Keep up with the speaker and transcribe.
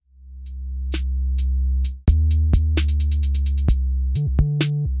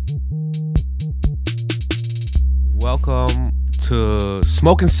Welcome to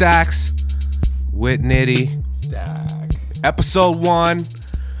Smokin' Sacks with Nitty. Stack. Episode 1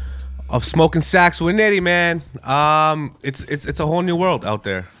 of Smokin' Sacks with Nitty, man. It's a whole new world out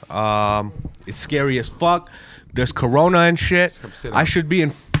there. It's scary as fuck. There's corona and shit. I should be in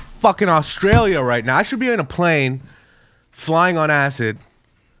fucking Australia right now. I should be in a plane flying on acid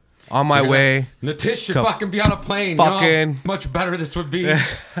on my way. Natish should fucking be on a plane. Fucking, you know how much better this would be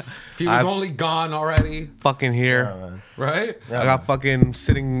if he was only gone already. Fucking here. Yeah, right? Yeah. I got fucking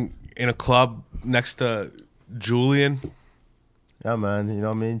sitting in a club next to Julian. Yeah, man. You know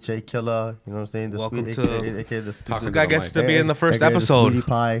what I mean? J Killer. You know what I'm saying? The Welcome sweet, to AKA the stupid. guy gets to be in the first episode. The sweetie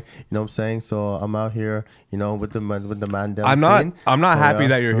pie. You know what I'm saying? So I'm out here. You know, with the man. I'm not happy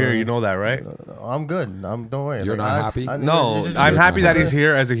that you're here. You know that, right? I'm good. Don't worry. You're not happy? No, I'm happy that he's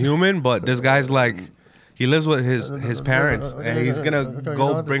here as a human. But this guy's like, he lives with his parents, and he's gonna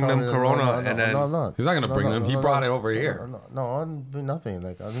go bring them Corona, and then he's not gonna bring them. He brought it over here. No, I didn't bring nothing.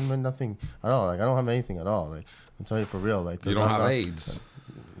 Like I didn't bring nothing at all. Like I don't have anything at all. Like I'm telling you for real. Like you don't have AIDS.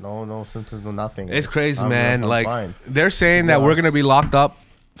 No symptoms, no nothing. It's crazy, man. Like fine. They're saying that we're gonna be locked up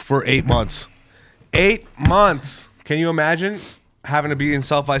for 8 months. 8 months. Can you imagine having to be in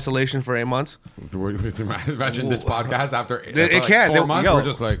self-isolation for 8 months? Imagine this podcast after it can't. 4 months. We're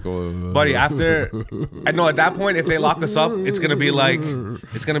just like, buddy. After I know at that point, if they lock us up, it's gonna be like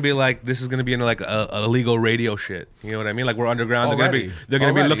this is gonna be in like a illegal radio shit. You know what I mean? Like we're underground. They're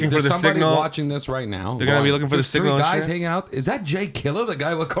gonna be looking for the signal. Watching this right now. They're gonna be looking for the signal. 3 guys hanging out. Is that Jay Killer, the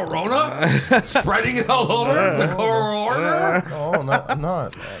guy with Corona, spreading it all over? The Corona? No, I'm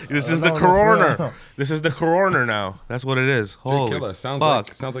not. This is the Corona. This is the Corona now. That's what it is. Holy Jay Killer sounds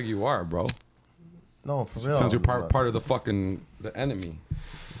like you are, bro. No, for real. Sounds you're part of the enemy.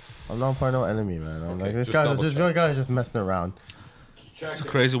 I'm not part of no enemy, man. I'm okay, like this guy's just messing around. It's a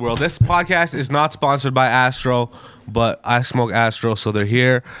crazy world. This podcast is not sponsored by Astro, but I smoke Astro, so they're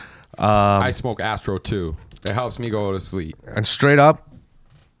here. I smoke Astro too. It helps me go to sleep. And straight up,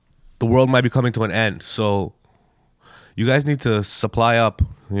 the world might be coming to an end. So you guys need to supply up,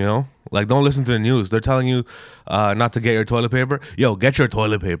 you know? Like, don't listen to the news. They're telling you not to get your toilet paper. Yo, get your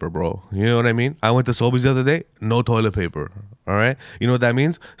toilet paper, bro. You know what I mean? I went to Sobeys the other day. No toilet paper. All right? You know what that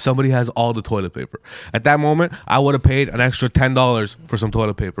means? Somebody has all the toilet paper. At that moment, I would have paid an extra $10 for some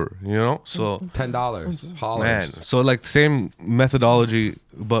toilet paper. You know? So $10. Hollers. Man. So, like, same methodology,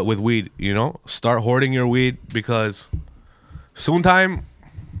 but with weed, you know? Start hoarding your weed because soon time...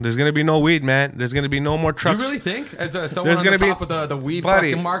 There's going to be no weed, man. There's going to be no more trucks. Do you really think? As someone on the top of the weed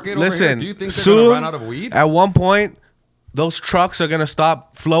fucking market over here, do you think they're going to run out of weed? At one point, those trucks are going to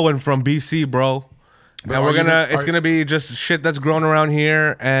stop flowing from BC, bro. But and it's going to be just shit that's grown around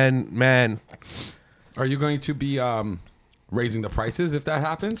here. And, man. Are you going to be raising the prices if that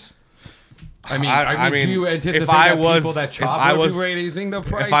happens? I mean, do you anticipate people that chop will be raising the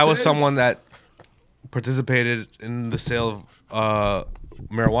prices? If I was someone that participated in the sale of...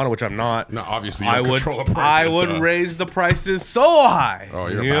 marijuana, which I'm not. No, obviously you control the prices. I would raise the prices so high. Oh,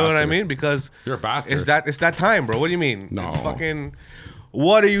 you're a you know bastard. what I mean? Because you're a bastard. It's that time, bro. What do you mean? No. It's fucking.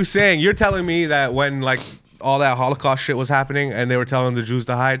 What are you saying? You're telling me that when like all that Holocaust shit was happening and they were telling the Jews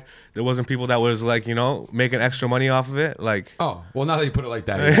to hide, there wasn't people that was like, you know, making extra money off of it? Like, oh, well, now that you put it like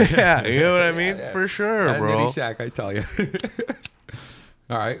that. Yeah, you know what I mean? Yeah. For sure, bro. Nitty sack, I tell you.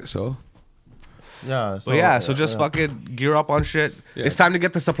 All right, so. Yeah. So just fucking gear up on shit. Yeah. It's time to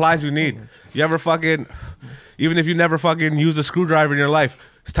get the supplies you need. You ever fucking, even if you never fucking used a screwdriver in your life,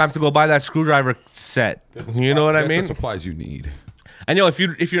 it's time to go buy that screwdriver set. You know what I mean? The supplies you need. And if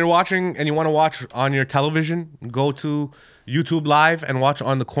you're watching and you want to watch on your television, go to YouTube Live and watch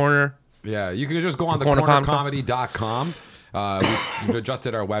on the corner. Yeah, you can just go on the cornercomedy.com. We've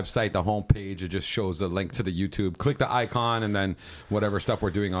adjusted our website, the homepage. It just shows the link to the YouTube. Click the icon, and then whatever stuff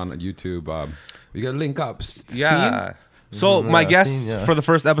we're doing on YouTube, we got link up. Yeah. So my guest for the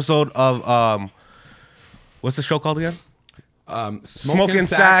first episode of what's the show called again? Smokin'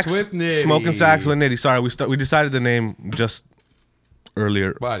 Sacks with Nitty. Smokin' Sacks with Nitty. Sorry, we decided the name just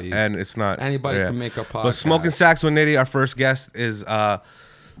earlier, buddy, and it's not anybody can make a podcast. But Smokin' Sacks with Nitty. Our first guest is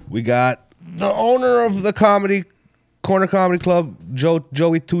we got the owner of the Corner Comedy Club,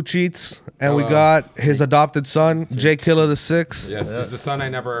 Joey Two Cheats, and we got his adopted son, J Killer the 6. Yes, he's the son I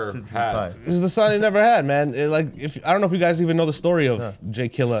never had. This is the son he never had, man. I don't know if you guys even know the story of J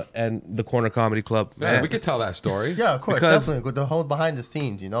Killer and the Corner Comedy Club. Yeah, we could tell that story. Yeah, of course, definitely. With the whole behind the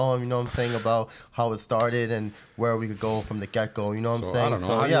scenes, you know what I'm saying, about how it started and where we could go from the get go. You know what I'm saying? I don't know.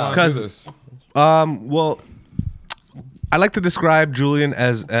 So yeah, because well, I like to describe Julian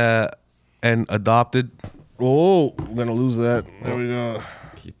as an adopted. Oh, I'm gonna lose that. There we go.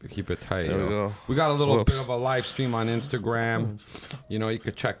 Keep it tight. There we go. We got a little Whoops. bit of a live stream on Instagram. You know, you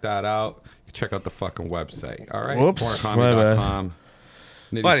could check that out. Check out the fucking website. All right. Whoops. Cornercomedy.com.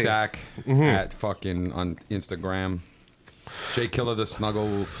 Nitty Buddy. Sack at fucking on Instagram. J Killer the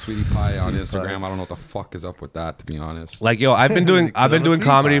Snuggle Sweetie Pie on Instagram. I don't know what the fuck is up with that, to be honest. Like, yo, I've been doing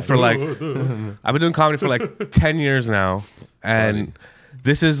comedy for like I've been doing comedy for like 10 years now, and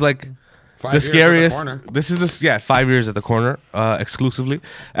this is like 5 the years at scariest. corner. This is 5 years at the corner exclusively,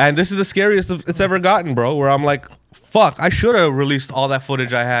 and this is the scariest it's ever gotten, bro. Where I'm like, fuck, I should have released all that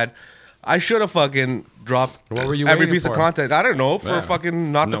footage I had. I should have fucking dropped What were you every waiting piece of for? content. I don't know for Yeah.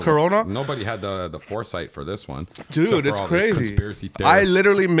 fucking not No, the corona. Nobody had the foresight for this one. Dude, except for it's all the crazy. Conspiracy I theorists.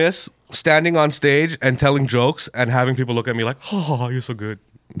 literally miss standing on stage and telling jokes and having people look at me like, oh, you're so good.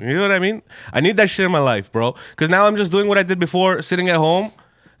 You know what I mean? I need that shit in my life, bro. Because now I'm just doing what I did before, sitting at home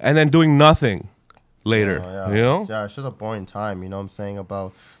and then doing nothing later. Yeah. You know? Yeah, it's just a boring time, you know what I'm saying,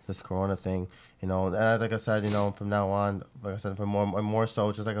 about this corona thing. You know, and like I said, you know, from now on, like I said, for more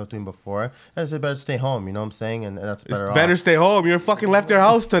so, just like I was doing before, I said better stay home, you know what I'm saying, and that's better off. Better stay home. You're fucking left your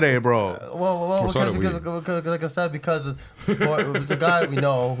house today, bro. Well, so did we. because, like I said, because it's a guy we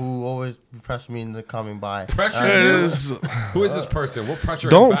know who always pressured me into coming by. Pressure It you? is- Who is this person? We'll pressure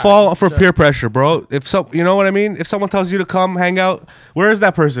him Don't back. fall for peer pressure, bro. You know what I mean? If someone tells you to come hang out, where is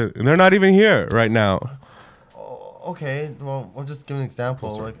that person? They're not even here right now. Okay, well, I'm just giving an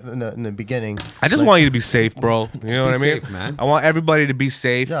example. Like in the beginning, I just want you to be safe, bro. You know what I be mean? safe, man. I want everybody to be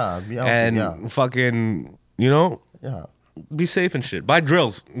safe. Yeah, be healthy, and yeah. fucking, you know, yeah. be safe and shit. Buy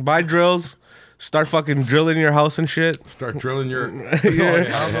drills. Start fucking drilling your house and shit. Start drilling your. I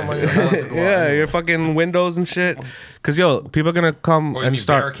don't know money to go out Yeah, anyway. your fucking windows and shit. Cause yo, people are gonna come Oh, you and mean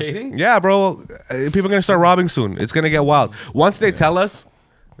start barricading? Yeah, bro. People are gonna start robbing soon. It's gonna get wild. Once they tell us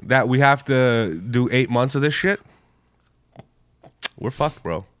that we have to do 8 months of this shit, we're fucked,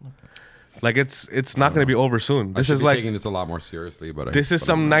 bro. Like it's not gonna be over soon. I This should is be like taking this a lot more seriously, but this is but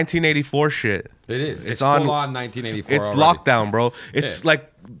some I'm not. 1984 shit. It is. It's on- full on 1984. It's already. lockdown, bro. It's Yeah. like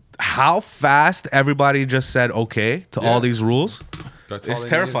how fast everybody just said okay to all Yeah. these rules. That's all It's they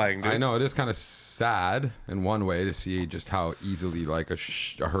terrifying, needed. dude. I know it is kind of sad in one way to see just how easily like a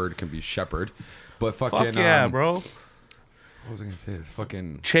herd can be shepherded. But fucking Fuck yeah, bro. What was I gonna say? It's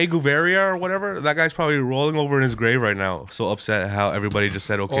fucking. Che Guevara or whatever. That guy's probably rolling over in his grave right now. So upset at how everybody just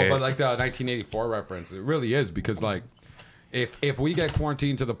said okay. Oh, but like the 1984 reference, it really is because like, if we get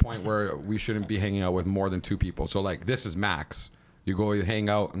quarantined to the point where we shouldn't be hanging out with more than 2 people, so like this is max. You go hang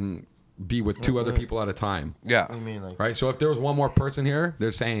out and be with 2 other people at a time. yeah. I mean, like, Right, so if there was one more person here,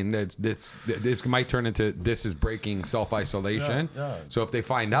 they're saying that this might turn into this is breaking self-isolation. Yeah. So if they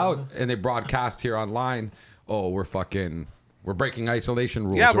find out and they broadcast here online, oh, we're breaking isolation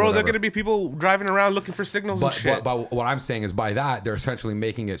rules. Yeah, or bro. There are whatever. gonna be people driving around looking for signals and But, shit. but what I'm saying is by that, they're essentially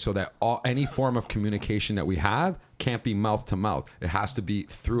making it so that any form of communication that we have can't be mouth to mouth. It has to be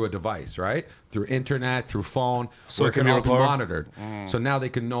through a device, right? Through internet, through phone, So where it it can can be all be recorded? monitored. So now they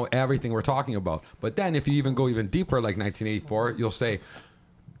can know everything we're talking about. But then if you even go even deeper, like 1984, you'll say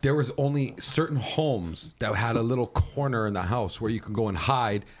there was only certain homes that had a little corner in the house where you can go and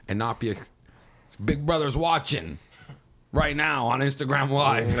hide and not be Big Brother's watching. Right now on Instagram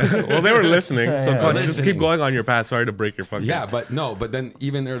Live. Well, they were listening. So Yeah. just Listening. keep going on your path. Sorry to break your fucking. Yeah, but then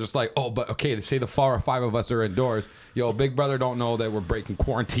even they're just like, oh, but okay, they say the 4 or 5 of us are indoors. Yo, Big Brother don't know that we're breaking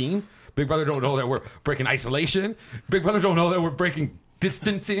quarantine. Big Brother don't know that we're breaking isolation. Big Brother don't know that we're breaking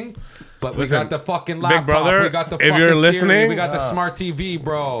distancing. But Listen, we got the fucking Big laptop. Brother, we got the if fucking you're Siri, listening- we got the smart TV,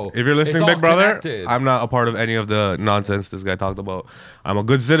 bro. If you're listening, It's Big all Brother, connected. I'm not a part of any of the nonsense this guy talked about. I'm a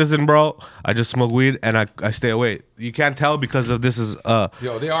good citizen, bro. I just smoke weed and I stay away. You can't tell because of this is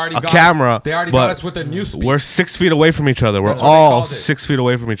Yo, they already a got camera. Us. They already but got us with the Newspeak. We're 6 feet away from each other. We're That's what they all called it. 6 feet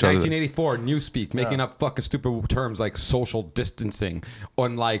away from each other. 1984, Newspeak, making up fucking stupid terms like social distancing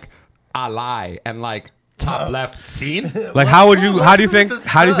and like ally and like top left scene. Like, how do you think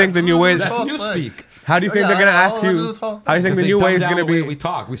the new way? That's Oh, Newspeak. How do you think they're gonna ask you? How do you think the new way is gonna We be?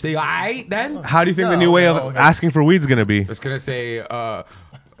 talk. We say, all right, then. How do you think the Yeah, new way of okay. asking for weed's gonna be? It's gonna say, yo,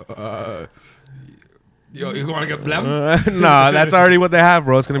 you want to get blemmed? Nah, that's already what they have,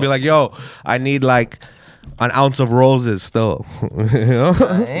 bro. It's gonna be like, yo, I need like an ounce of roses still. You know?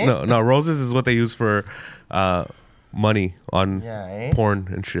 Eh? No, roses is what they use for money on Yeah, eh? porn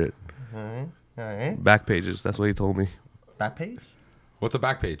and shit. Yeah, Back pages. That's what he told me. back page? What's a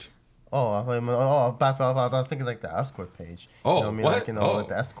back page? Oh, I was thinking like the escort page. Oh, you know what I mean? what? Like, you know, Oh. like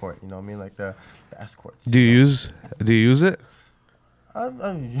the escort. You know what I mean? Like the escorts. Do you use it?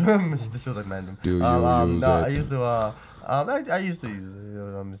 This feels like random. Do you no, use I it? used to. I used to use it. You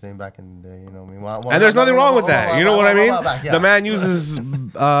know what I'm saying? Back in the day, you know what I mean? And there's nothing wrong with that. You know what I mean? The man uses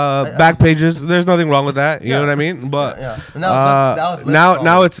back pages. There's nothing wrong with that. You know what I mean? But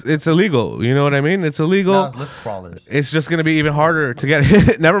now it's illegal. You know what I mean? It's illegal. Now it's list crawlers. It's just gonna be even harder to get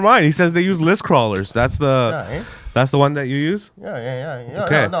hit. Never mind. He says they use list crawlers. That's the one that you use? Yeah.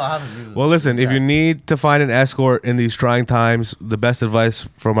 Okay. No, I haven't used it. Well, listen, if you need to find an escort in these trying times, the best advice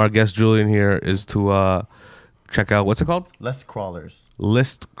from our guest Julian here is to check out, what's it called? List crawlers.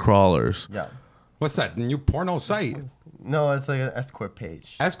 List crawlers. Yeah. What's that? New porno site? No, it's like an escort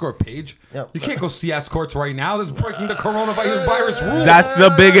page. Escort page? Yep. You can't go see escorts right now. This is breaking the coronavirus rule. That's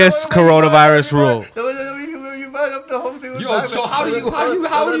the biggest coronavirus rule. Yo, so how do you come here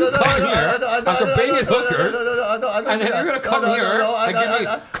after banging hookers, and then you're gonna come here and give me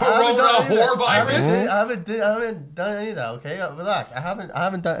corona whore virus? I haven't done any of that. Okay, relax. I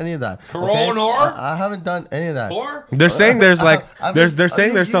haven't done any of that. Corona? I haven't done any of that. Whore? They're saying there's like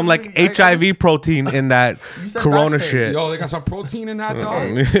there's some like HIV protein in that corona shit. Yo, they got some protein in that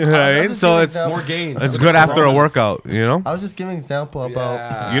dog. Right? So it's more gains. it's good after a workout, you know? I was just giving an example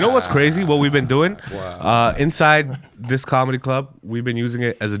about. You know what's crazy? What we've been doing Wow. inside this comedy club, we've been using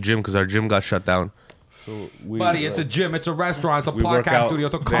it as a gym because our gym got shut down. So Buddy, it's a gym, it's a restaurant, it's a work podcast out studio,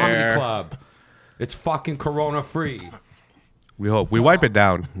 it's a comedy there. club. It's fucking corona free. We hope we wipe it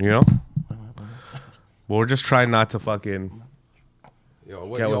down, you know. But we're just trying not to fucking. Yo, Get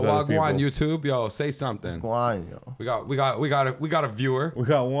with other Wagwan on people. YouTube. Yo, say something. Go on, yo. We got a viewer. We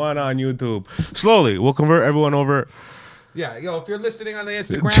got one on YouTube. Slowly, we'll convert everyone over. Yeah, yo, if you're listening on the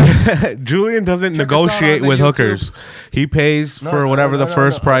Instagram, Julian doesn't Check us out negotiate on the with YouTube. hookers. He pays for whatever the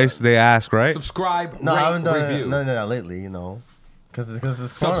first price they ask, right? subscribe, No, I haven't rate, done review. it. No, lately, you know, because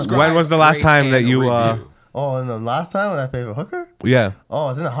it's Subscribe, When was the last rate, time that and you, review. Oh, and the last time when I paid for hooker? Yeah. Oh,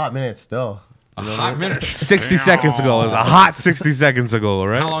 it's in a hot minute still. A hot minute. 60 seconds ago. It was a hot 60 seconds ago,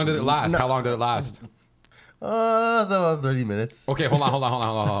 right? How long did it last? How long did it last? It's about 30 minutes. Okay, hold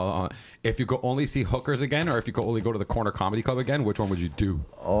on. If you could only see hookers again, or if you could only go to the Corner Comedy Club again, which one would you do?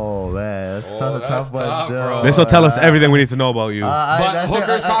 Oh, man. That's that's tough one. tough, bro. This will tell us everything we need to know about you. But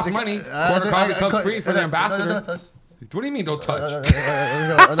hookers cost money. Corner Comedy Club's free for the ambassador. What do you mean don't touch?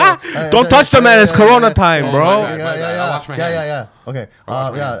 Don't touch the man. It's Corona time, Oh, bro. my bad. I wash my hands. Yeah. Okay.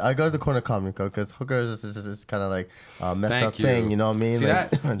 wash my hands. I go to the Corner Comedy Club because hookers is kind of like a messed Thank up you. thing. You know what I mean? See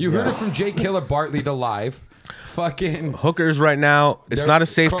like, that? You heard it from Jay Killer Bartley, the live. Fucking. Hookers right now, it's not a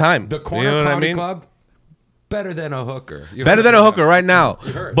safe time. The You Corner know what I Comedy mean? Club, better than a hooker. You Better heard than it a from hooker him. right now.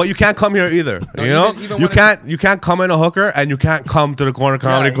 You heard. But you can't come here either. No, you know? even You when can't come in a hooker and you can't come to the Corner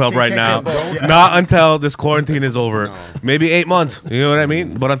Comedy you Club right now. can't both. Yeah. Not until this quarantine is over. No. Maybe 8 months. You know what I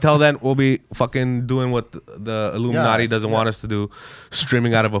mean? But until then, we'll be fucking doing what the Illuminati doesn't want us to do.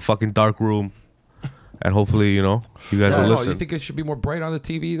 Streaming out of a fucking dark room. And hopefully, you know, you guys will Oh, listen. you think it should be more bright on the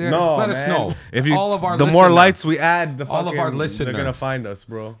TV there? No, Let us know. If you, all of our the more listener- lights we add, the all of fucking, our listener. they're gonna find us,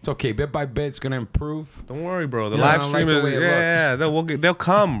 bro. It's okay. Bit by bit, it's gonna improve. Don't worry, bro. The Yeah, I live don't stream like the is way it yeah. They'll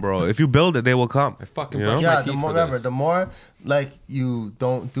come, bro. If you build it, they will come. I fucking You know? brush Yeah, my teeth for remember, this. the more like you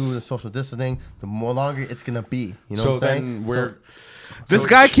don't do the social distancing, the more longer it's gonna be. You know So what I'm saying? then we're. This so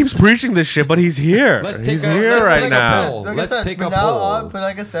guy keeps preaching this shit, but he's here. Let's He's take a- here let's right take a now. poll. Like I Let's said, take from a now poll. on, but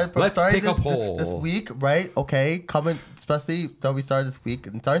like I said, Let's starting take a poll. this week, right? Okay, coming, especially that we started this week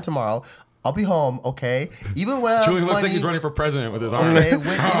and starting tomorrow. I'll be home, okay? Even when I have Julian looks money, like he's running for president with his arm. okay, even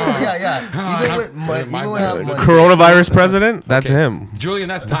when I have money, Coronavirus president? That's Okay. him. Julian,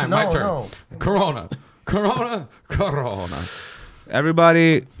 that's time. My No, turn. no. Corona.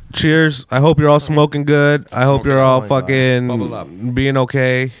 Everybody, cheers. I hope you're all smoking good. I hope you're all Oh my God. Bubble up. fucking being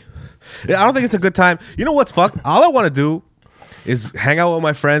okay. Yeah, I don't think it's a good time. You know what's fucked? All I want to do is hang out with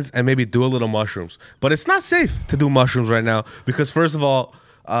my friends and maybe do a little mushrooms. But it's not safe to do mushrooms right now because first of all,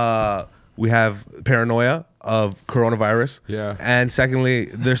 we have paranoia of coronavirus. Yeah. And secondly,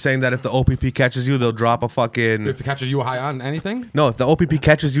 they're saying that if the OPP catches you, they'll drop a fucking... If it catches you high on anything? No, if the OPP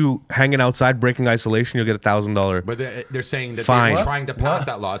catches you hanging outside breaking isolation, you'll get $1,000. But they're saying that Fine. they're trying to pass What?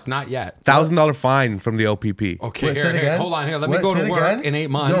 that law. It's not yet. $1,000 fine from the OPP. Okay, Wait, say it here, again? hold on here. Let me What? go Say to it work again? in 8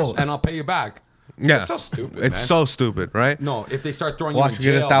 months Yo. and I'll pay you back. Yeah, It's so stupid, It's man. so stupid, right? No, if they start throwing Watch you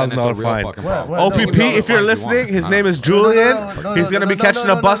you in get jail, then it's a $1,000 real fine. fucking What? problem. What? OPP, No, if you're fines you listening, want. his I name don't is know. Julian. He's gonna be catching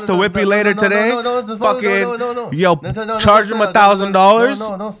a bus to Whippy later today. Fucking yo, charge him $1,000.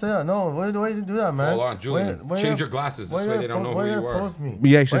 No, don't say that. No, why do you do that, man? Hold on, Julian. Change your glasses. This way they don't know who you are.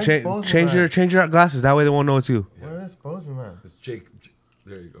 Yeah, you should change your glasses. That way they won't know it's you. Why you expose me, man? It's Jake.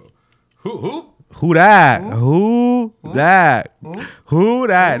 There you go. Who? Who that? Who that? Who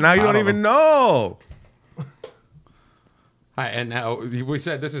that? Now you I don't don't even know. Hi, and now we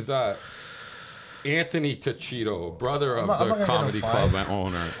said this is Anthony Tachito, brother of the comedy club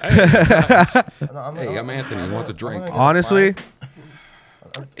owner. Hey, guys. Hey, I'm Anthony. Who wants a drink? Honestly,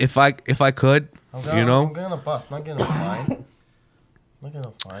 if I could, I'm getting a bus, not getting a fine. Not getting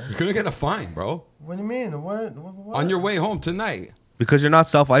a fine. You're gonna get a fine, bro. What do you mean? What? On your way home tonight. Because you're not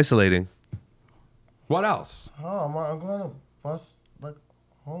self-isolating. What else? Oh, I'm going on a bus like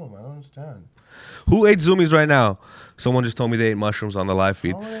home. I don't understand. Who ate Zoomies right now? Someone just told me they ate mushrooms on the live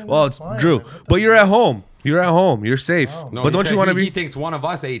feed. Oh, Well, it's fine. Drew. But you're at home. You're at home. You're safe. Oh. No, But don't you want to He be? thinks one of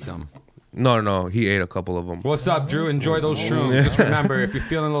us ate them. No. He ate a couple of them. What's up, Drew? Enjoy those shrooms. Just remember, if you're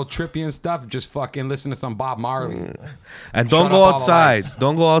feeling a little trippy and stuff, just fucking listen to some Bob Marley. And don't Shut go up all the outside. lights.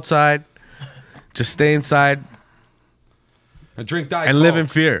 Don't go outside. Just stay inside And drink Diet and live Coke. in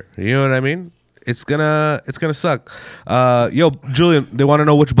fear. You know what I mean? It's gonna suck. Yo, Julian, they want to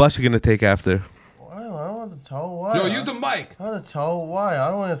know which bus you're gonna take after. I don't want to tell why. Yo, use the mic. I want to tell why. I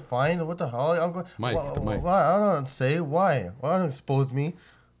don't want to find what the hell. I'm going. Mike, why, the mic. why? I don't say why. Why don't expose me?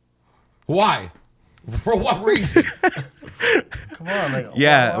 Why? For what reason? Come on, like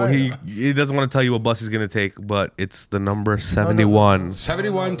Yeah, why? he doesn't want to tell you what bus he's gonna take, but it's the number 71.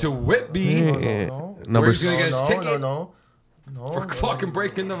 71 to Whitby. No. Number Where he's gonna get a No, ticket no. for fucking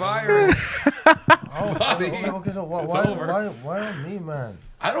breaking the virus. Oh, Buddy. okay, so It's why over. on me, man?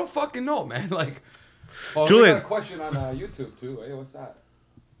 I don't fucking know, man. Like, oh, Julian. we got a question on YouTube too. Hey, what's that?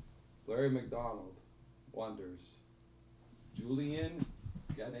 Larry McDonald wonders, Julian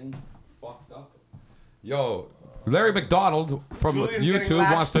getting fucked up? Yo, Larry McDonald from Julian's getting YouTube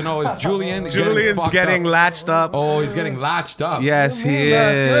latched wants to know, is Julian Julian's fucked getting up? latched up. Oh, he's getting latched up. Yes, he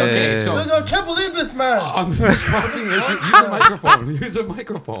Okay, is. so- I can't believe this, man. I'm pressing issue. Use a microphone. Use a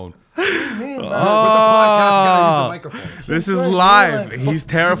microphone. What do you mean, man? With the podcast, you gotta use a Oh, microphone. this is Like, live. like, He's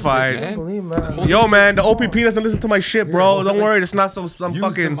fuck terrified. I can't believe, man. Yo, man, the OPP doesn't listen to my shit, bro. hold Don't the worry, mic. it's not some Use the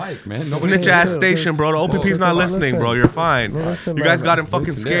fucking mic, man. Nobody snitch can ass hear it. station, bro. The OPP's not listening, bro. You're fine. Listen, You guys man. got him fucking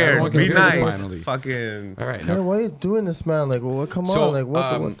Listen, yeah, everyone scared. can Be hear you nice. finally. Fucking. All right. Hey, why are you doing this, man? Like, well, come So, on, like, what?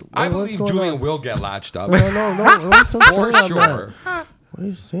 I what's believe going Julian on? will get latched up. No, what's For saying that, sure. man? Why are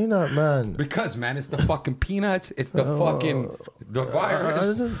you saying that, man? Because, man, it's the fucking peanuts. It's the fucking the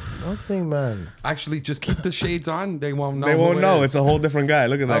virus. Nothing, man. Actually, just keep the shades on. They won't know. They won't who it know. is. It's a whole different guy.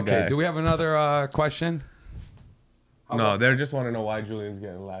 Look at that Okay. guy. Do we have another question? No, they just want to know why Julian's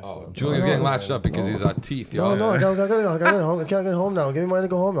getting latched Oh, up. Julian's getting latched up because he's a thief, yo. No, I gotta get home. I can't get home now. Give me money to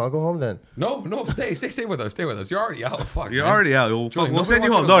go home now. I'll go home then. No, stay with us. Stay with us. You're already out. Fuck. You're man. already out. We'll Julian, send nobody you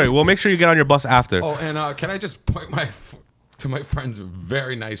wants home. to Don't worry. know. We'll make sure you get on your bus after. Oh, and can I just point to my friend's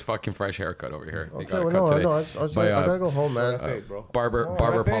very nice fucking fresh haircut over here? They Okay, got a well, cut no, today no, I gotta go home, man. bro. Barber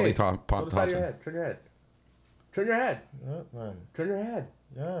Polly Thompson. Turn your head. Turn your head. Yeah, man. Turn your head.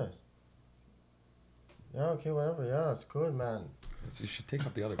 Yes. Yeah, okay, whatever. Yeah, it's good, man. You should take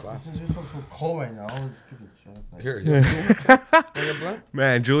off the other glasses. It's just so cold right now. Here.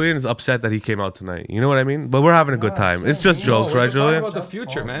 Man, Julian is upset that he came out tonight. You know what I mean? But we're having a good time. It's just jokes, right, Talking Julian? about the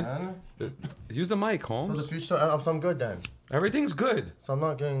future, man. Use the mic, So Holmes. the future, so I'm good then. Everything's good. So I'm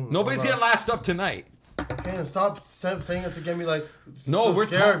not getting. Nobody's getting latched up tonight. Okay, stop saying it to get me like. No, so we're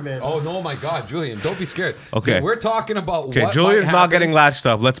scared, man. Oh no, my God, Julian, don't be scared. Okay. We're talking about. Okay, what Julian's might not happen getting latched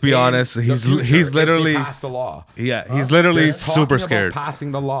up. Let's be in honest. the He's future he's if they literally pass the law. yeah. He's literally They're super talking about scared.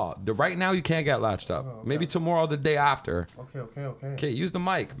 passing the law. Right now, you can't get latched up. Maybe tomorrow, or the day after. Okay. Okay, use the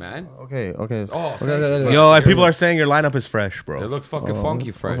mic, man. Okay. Oh, Okay. thank okay. you. Yo, and people are saying your lineup is fresh, It bro. looks fucking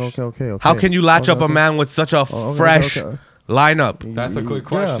funky fresh. Okay. How can you latch Okay, up a okay. man with such a okay, fresh okay. lineup? That's a good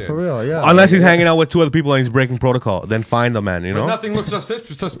question. Yeah, for real. Yeah. Unless he's hanging out with two other people and he's breaking protocol, then find the man. You But know. nothing looks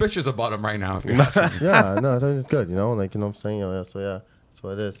suspicious about him right now. If you ask me. Yeah. No, I think it's good. You know, like you know what I'm saying. Yeah, so yeah, that's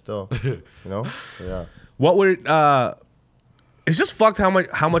what it is. Still. You know. So yeah. What would it's just fucked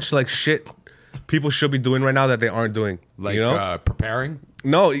how much like shit people should be doing right now that they aren't doing. Like you know? preparing.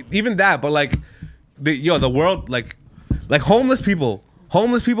 No, even that, but like the world like homeless people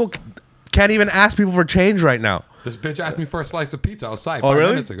can't even ask people for change right now. This bitch asked me for a slice of pizza outside Oh, 5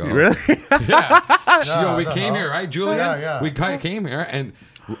 really? minutes ago. Really? Yeah. Yo, we the came hell? here, right, Julian? Yeah. We came here and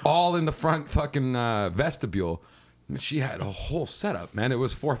all in the front fucking vestibule. She had a whole setup, man. It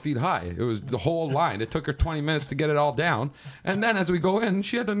was 4 feet high. It was the whole line. It took her 20 minutes to get it all down. And then as we go in,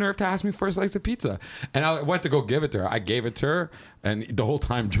 she had the nerve to ask me for a slice of pizza. And I went to go give it to her. I gave it to her. And the whole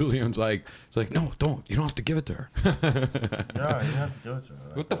time Julian's like, it's like, no, don't. You don't have to give it to her. Yeah, you have to do it. To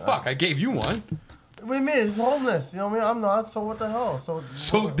her. What the fuck? I gave you one. What do you mean? He's homeless. You know what I mean? I'm not. So what the hell?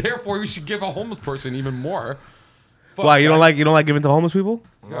 So therefore, you should give a homeless person even more. Fuck, Why you don't like giving to homeless people?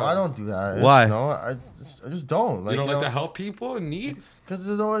 No, I don't do that. Why? No, I just don't. Like, You don't like to help people in need? Because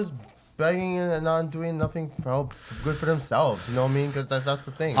there's always begging and not doing nothing good for themselves. You know what I mean? Because that's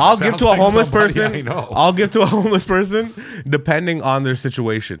the thing. I'll give to a homeless somebody person. I know. I'll give to a homeless person depending on their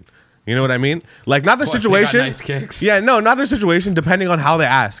situation. You know what I mean? Like not their situation. They got nice kicks? Yeah, no, not their situation. Depending on how they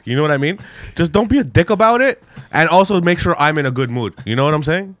ask. You know what I mean? Just don't be a dick about it, and also make sure I'm in a good mood. You know what I'm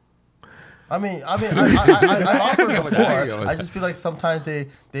saying? I offered before. I just feel like sometimes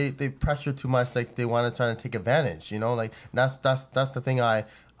they pressure too much. Like they want to try to take advantage. You know, like that's the thing I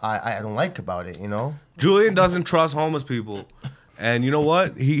don't like about it. You know, Julian doesn't trust homeless people, and you know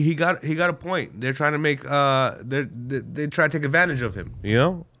what? He got a point. They're trying to make they try to take advantage of him. You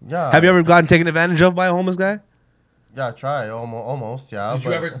know? Yeah. Have you ever gotten taken advantage of by a homeless guy? Yeah, I tried almost. Yeah.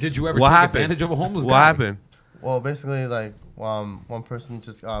 Did you ever What take happened? advantage of a homeless guy? What happened? Well, basically, like, one person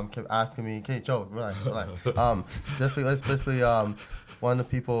just kept asking me, "Okay, Joe, relax." Just it's basically one of the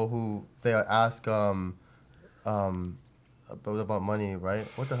people who they ask about money, right?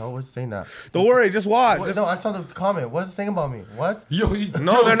 What the hell was saying that? Don't worry, just watch. No, I saw the comment. What's it saying about me? What?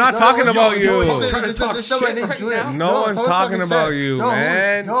 No, they're not talking about you. Right No one's talking about you,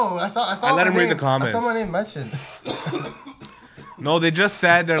 man. No, I saw. I let him read the I comments. saw my name mentioned. No, they just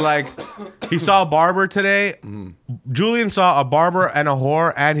said they're like, he saw a barber today. Julian saw a barber and a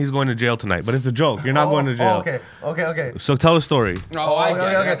whore, and he's going to jail tonight. But it's a joke. You're not going to jail. Okay. So tell the story.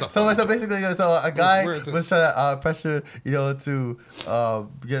 Okay. So basically, so a guy was trying to pressure, to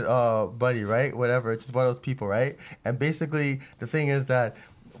get buddy, right? Whatever. It's just one of those people, right? And basically, the thing is that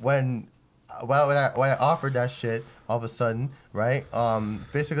when I offered that shit, all of a sudden, right?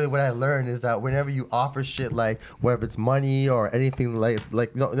 Basically, what I learned is that whenever you offer shit, like whether it's money or anything like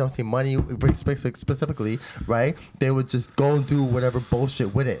don't say money specifically, right? They would just go and do whatever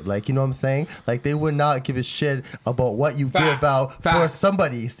bullshit with it. Like, you know what I'm saying? Like they would not give a shit about what you give out for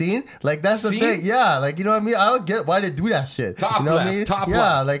somebody. See? Like that's the thing. Yeah. Like, you know what I mean? I don't get why they do that shit. Top you know left, what I mean? top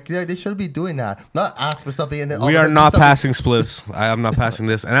yeah. left. Like they should be doing that. Not ask for something and then We are not passing spliffs. I'm not passing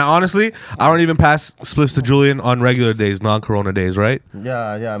this. And honestly, I don't even pass spliffs to Julian on regular days, non-corona days, right?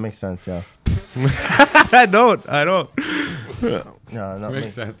 Yeah, it makes sense. Yeah. I don't. Yeah,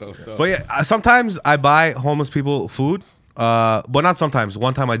 Makes sense though. Still. But yeah, sometimes I buy homeless people food. But not sometimes.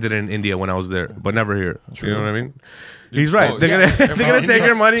 One time I did it in India when I was there, but never here. True. You know what I mean? He's right. They're gonna take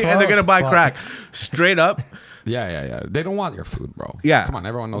your money and they're gonna buy crack. Straight up. Yeah. They don't want your food, bro. Yeah. Come on,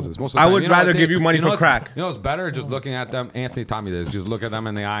 everyone knows this. Most of the I time, would rather give you money for crack. You know what's better? Just looking at them. Anthony taught me this. Just look at them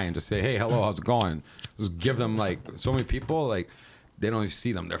in the eye and just say, "Hey, hello, how's it going?" Just give them like so many people like they don't even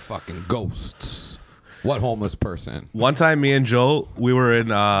see them. They're fucking ghosts. What homeless person? One time, me and Joe, we were in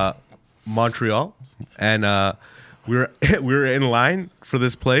Montreal, and we were in line for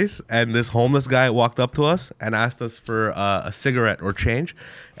this place, and this homeless guy walked up to us and asked us for a cigarette or change,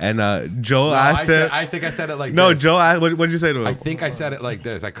 and Joe asked it. I think I said it like no, this. Joe asked. What did you say to him? I think I said it like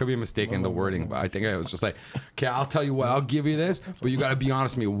this. I could be mistaken in the wording, but I think I was just like, "Okay, I'll tell you what. I'll give you this, but you got to be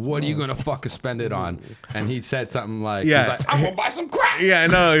honest with me. What are you gonna fucking spend it on?" And he said something like, Yeah. "He's like, I'm gonna buy some crack." Yeah,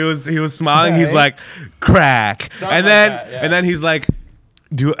 no, he was smiling. He's like, crack, Something and like then that, yeah. and then he's like,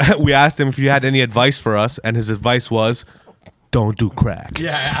 we asked him if he had any advice for us, and his advice was, don't do crack.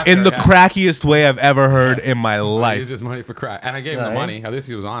 Yeah, in the crackiest way I've ever heard in my I life. used this money for crack, and I gave him the money. At least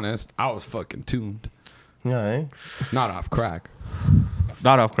he was honest. I was fucking tuned, Yeah, not off crack.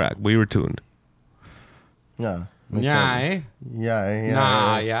 Not off crack. We were tuned. Yeah. Yeah, Yeah.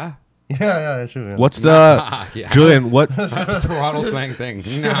 nah, yeah. Yeah, sure. Yeah. What's the Nah, yeah. Julian? What That's a Toronto slang thing.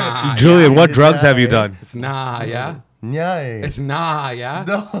 Nah, Julian? What drugs Yeah, have you yeah. done? it's nah, yeah. Yeah. It's nah, yeah.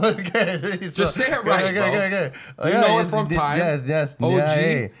 No, okay. Just say it right, bro. Okay. Oh, You know it from time. Yes.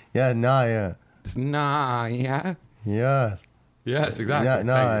 OG. Yeah, nah, yeah. It's nah, yeah. Yes. Yes, exactly. Yeah,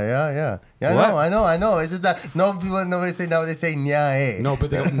 no, Thank you. yeah. What? I know. It's just that nobody say now. They say yeah, hey. No,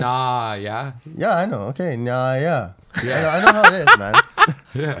 but they go, nah, yeah. Yeah, I know. Okay, nah, yeah. Yeah. I know how it is, man.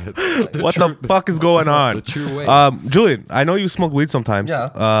 Yeah. What the fuck is going on? The true way. Julian, I know you smoke weed sometimes.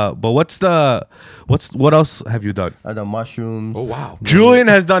 Yeah. But what else have you done? I done mushrooms. Oh wow. Julian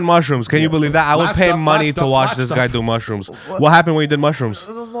has done mushrooms. Can you believe that? I would Latched pay up, money latched to up, watch latched this up. guy do mushrooms. What happened when you did mushrooms? It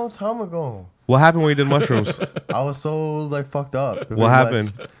was a long time ago. What happened when you did mushrooms? I was so like fucked up. What pretty much.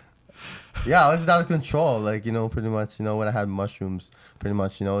 happened? Yeah, I was just out of control. Like, pretty much, when I had mushrooms, pretty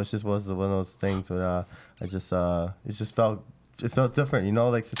much, it just was one of those things where it just felt different,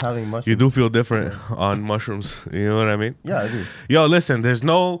 like just having mushrooms. You do feel different on mushrooms. You know what I mean? Yeah, I do. Yo, listen, there's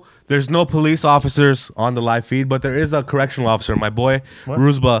no police officers on the live feed, but there is a correctional officer. My boy, What?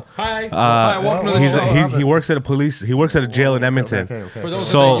 Ruzba. Hi. Hi, welcome to the He's show. he works at he works at a jail in Edmonton. Okay. For those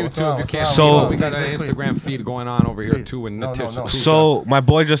So- of you on YouTube, you can't so- we got an Please. Instagram feed going on over here Please. too, and No, Nitty no. Smokes. So my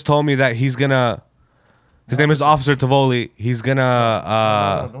boy just told me that he's gonna His name is Officer Tivoli. He's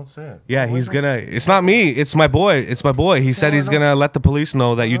gonna. Don't say it. Yeah, he's gonna. It's not me. It's my boy. It's my boy. He said he's gonna let the police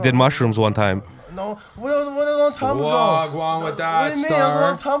know that you did mushrooms one time. No, what a long time ago. Walk on with that, what do you mean? That was a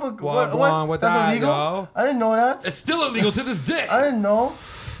long time ago. Walk on with That's that, illegal? yo. I didn't know that. It's still illegal to this day. I didn't know.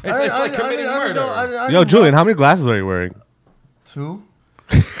 It's like committing murder. Yo, Julian, how many glasses are you wearing? 2.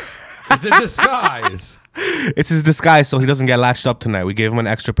 It's a disguise. It's his disguise so he doesn't get latched up tonight. We gave him an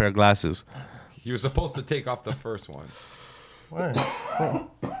extra pair of glasses. He was supposed to take off the first one. What?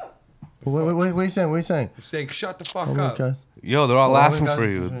 What are you saying? What are you saying? He's saying, shut the fuck up. Okay. Yo, they're all laughing for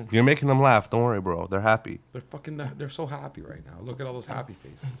you. You're making them laugh. Don't worry, bro. They're happy. They're so happy right now. Look at all those happy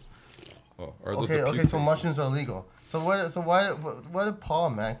faces. Oh, Okay, so mushrooms are illegal. So why did Paul,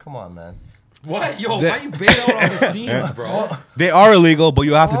 man? Come on, man. What? Yo, why you bail out on the scenes, bro? They are illegal, but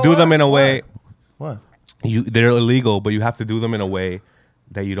you have to do them in a way. What? They're illegal, but you have to do them in a way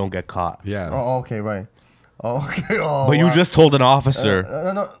that you don't get caught. Yeah. Oh, okay, right. Oh, okay. Oh, but you just told an officer.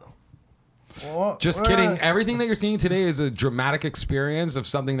 No. What? Just kidding. Everything that you're seeing today is a dramatic experience of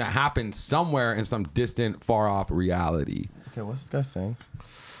something that happened somewhere in some distant, far off reality. Okay, what's this guy saying?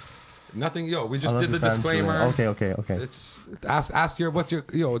 Nothing. Yo, we just did the disclaimer. Okay. It's ask ask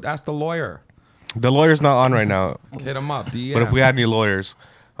the lawyer. The lawyer's not on right now. Hit him up. DM. But if we had any lawyers,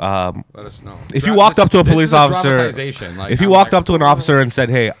 let us know. If you walked up to a police officer, like, if you walked up to an officer and said,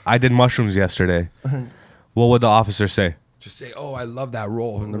 "Hey, I did mushrooms yesterday," what would the officer say? Just say, "Oh, I love that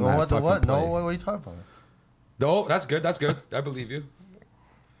roll." In the what? Play. No, what are you talking about? No, that's good. That's good. I believe you.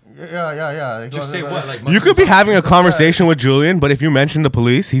 Yeah. Just say what? Like you could be having a conversation with Julian, but if you mention the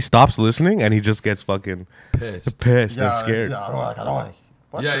police, he stops listening and he just gets fucking pissed and scared. Yeah, I don't want it.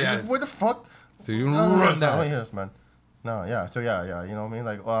 What? Yeah. What the fuck? So you run down. I don't hear this, man. No, yeah. So yeah. You know what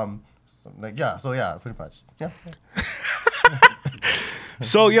I mean? So yeah, pretty much. Yeah.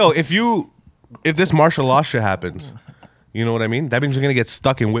 So yo, if this martial law shit happens, you know what I mean? That means you're gonna get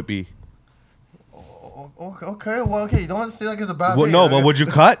stuck in Whitby. Okay. You don't want to say like it's a bad thing. No, but would you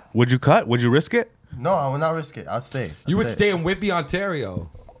cut? Would you risk it? No, I would not risk it. I'd stay. You would stay in Whitby, Ontario.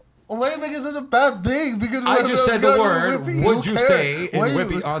 Why are you making such a bad thing? Because I just said the word. Would you stay in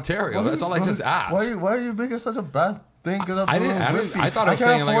Whitby, Ontario? That's all I just asked. Why are you making such a bad thing? I thought I was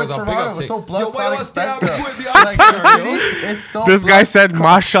saying like it was a big uptick. It's so blood clot expensive. It's so this guy said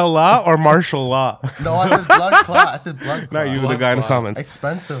mashallah or martial law. No, I said blood clot. I said blood clot. Not you, the guy in the comments.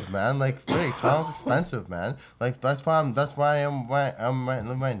 Expensive, man. Like, really, Toronto's expensive, man. Like, that's why I'm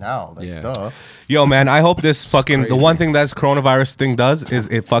right now. Like, duh. Yo, man, I hope this fucking the one thing that's coronavirus thing does is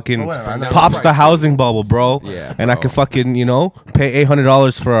it fucking pops the housing bubble, bro. Yeah, and I can fucking pay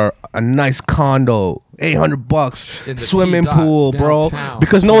 $800 for a nice condo. $800 swimming pool, bro.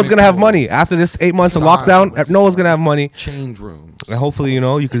 Because no one's gonna have money after this 8 months of lockdown. No one's gonna have money. Change rooms. And hopefully,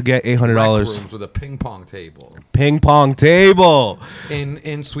 you could get $800. Rooms with a ping pong table.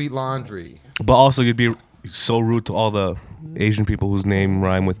 In suite laundry. But also, you'd be so rude to all the Asian people whose name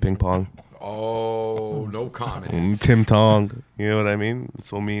rhyme with ping pong. Oh, no comment. Tim Tong. You know what I mean? It's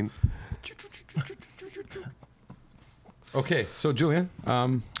so mean. Okay, so Julian.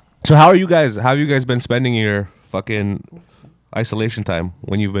 So how have you guys been spending your fucking isolation time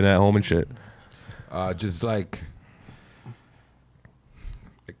when you've been at home and shit? Just like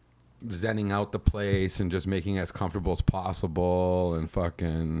zenning out the place and just making it as comfortable as possible and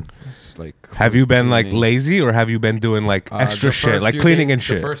fucking like. Have you been like lazy or have you been doing like extra shit like cleaning and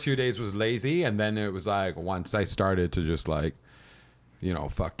shit? The first few days was lazy, and then it was like once I started to just like,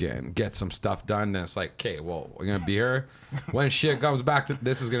 fucking get some stuff done. Then it's like, okay, well, we're gonna be here when shit comes back to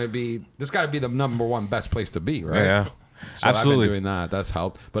this got to be the number one best place to be, right? Yeah. So absolutely. I've been doing that. That's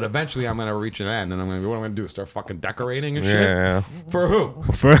helped. But eventually I'm gonna reach an end and what I'm gonna do is start fucking decorating and shit. Yeah. For who?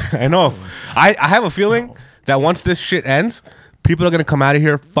 I know. I have a feeling that once this shit ends, people are gonna come out of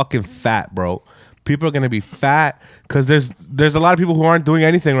here fucking fat, bro. People are gonna be fat because there's a lot of people who aren't doing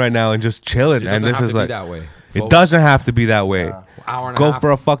anything right now and just chilling. And this is like that way. It doesn't have to be that way. Hour and Go a half.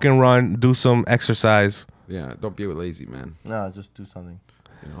 for a fucking run. Do some exercise. Yeah, don't be lazy, man. No, just do something.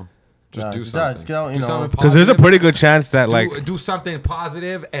 Just do something. Just get out, do something because there's a pretty good chance that do something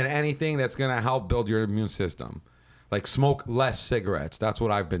positive and anything that's gonna help build your immune system. Like smoke less cigarettes. That's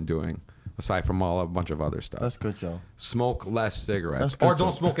what I've been doing. Aside from a bunch of other stuff. That's good, Joe. Smoke less cigarettes, Good, or don't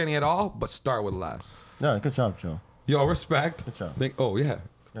Joe. smoke any at all, but start with less. Yeah, good job, Joe. Yo, respect. Good job. Yeah.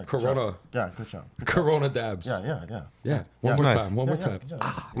 Yeah, Corona. Yeah, good job. Corona dabs. Yeah. One more Nice. time. One more time. Good job.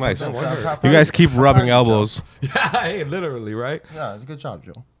 nice. That one hurt. You guys keep rubbing elbows. Yeah, hey, literally, right? Yeah, it's a good job,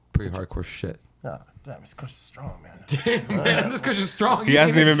 Joe. Pretty hardcore shit. Yeah, damn, this Kush is strong, man. Damn, man, this Kush is strong. He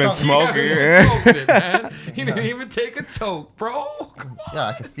hasn't even been smoking. It, man. He didn't even take a toke, bro. Come on. Yeah,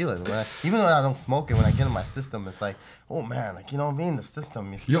 I can feel it. Even though I don't smoke it, when I get in my system, it's like, oh man, like, you know what I mean? The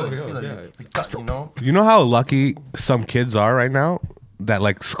system, you feel it. You know? You know how lucky some kids are right now that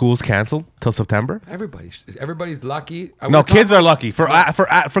like school's canceled till September? Everybody's lucky. No, kids are lucky. For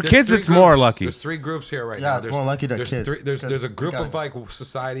kids, it's more lucky. There's 3 groups here right now. Yeah, it's more lucky than kids. There's a group of like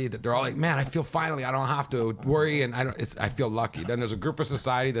society that they're all like, man, I feel finally I don't have to worry and I feel lucky. Then there's a group of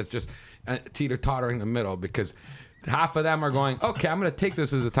society that's just teeter-tottering in the middle because half of them are going, okay, I'm going to take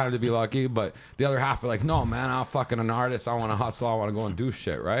this as a time to be lucky, but the other half are like, no, man, I'm fucking an artist. I want to hustle. I want to go and do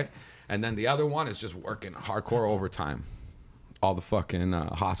shit, right? And then the other one is just working hardcore overtime. All the fucking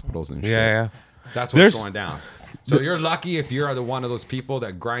hospitals and shit. Yeah. That's what's going down. So you're lucky if you're one of those people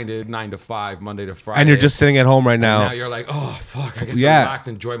that grinded 9 to 5, Monday to Friday. And you're just sitting at home right now. Now you're like, oh, fuck, I get to relax,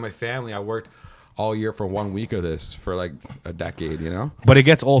 enjoy my family. I worked all year for 1 week of this for like a decade, you know? But it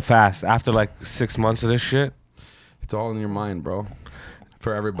gets old fast after like 6 months of this shit. It's all in your mind, bro.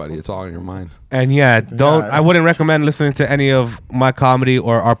 For everybody, it's all in your mind. And I wouldn't recommend listening to any of my comedy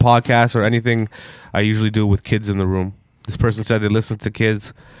or our podcast or anything I usually do with kids in the room. This person said they listen to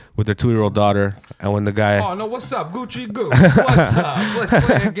kids with their 2-year-old daughter, and when the guy... Oh, no, what's up, Gucci Goo? What's up? Let's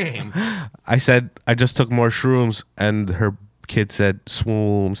play a game. I said, I just took more shrooms, and her kid said,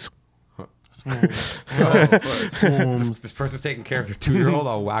 swooms. This person's taking care of their 2-year-old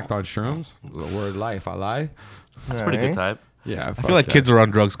all whacked on shrooms? The word life, I lie? That's pretty good type. Yeah, I feel like kids are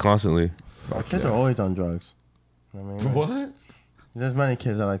on drugs constantly. Kids are always on drugs. I mean, what? There's many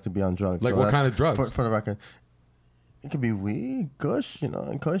kids that like to be on drugs. Like, what kind of drugs? For the record. It could be weed, kush, you know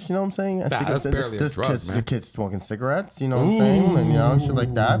what I'm saying? That's barely a drug, kids, man. The kids smoking cigarettes, you know what I'm saying? And, shit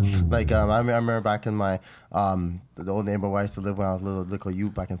like that. Like, I remember back in my, the old neighborhood where I used to live when I was a little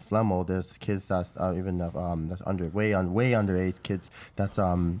youth back in Flemo, there's kids that's that's way underage kids that's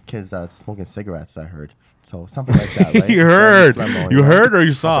smoking cigarettes, I heard. So something like that, right? You heard? You heard or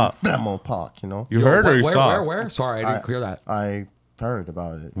you saw? Flemo Park, you know? You heard or you saw? Where? Sorry, I didn't clear that. I heard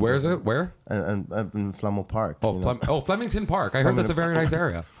about it. Where is it? Where? In Flemo Park. Flemington Park. I heard that's a very nice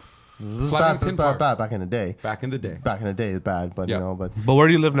area. Flemington Park. Back in the day. Back in the day is bad, but you know, but where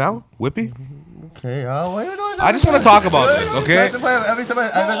do you live now? Whippy? Okay, I just want to talk about this, okay? Every time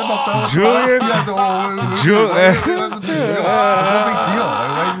I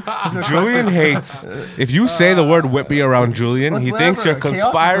Julian hates. If you say the word Whippy around Julian, he thinks you're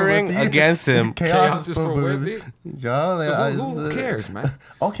conspiring against him. Chaos is for Whippy? Yeah, who cares, man?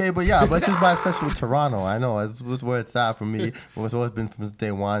 Okay, but it's just my obsession with Toronto. I know it's where it's at for me. It's always been from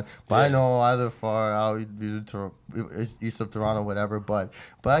day one. But I know either far out east of Toronto, whatever. But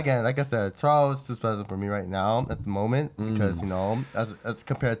again, like I said, Toronto's too special for me right now at the moment because as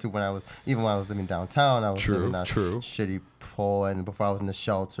compared to when I was living downtown, I was living in that shitty hole, and before I was in the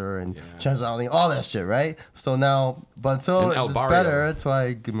shelter and Chesaling, all that shit, right? So now, but until it's better, until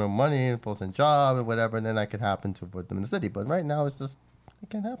I give me money and post a job and whatever, and then I can happen to put them in the city. But right now, it's just. It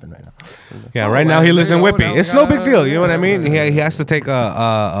can't happen right now. Yeah, right now he lives in Whippy. It's no big deal. You know what I mean? He has to take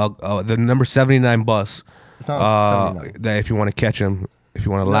the number 79 bus. It's not 79. That if you want to catch him, if you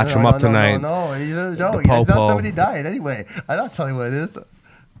want to latch him up tonight. No, he's not 79 anyway. I'm not telling you what it is.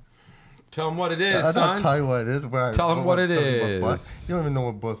 Tell him what it is, son. son. I'll tell you what it is. Tell him what it is. You don't even know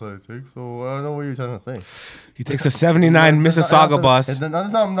what bus I take, so I don't know what you're trying to say. He takes the 79 Mississauga bus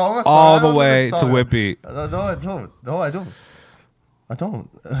all the way to Whippy. No, I don't. I don't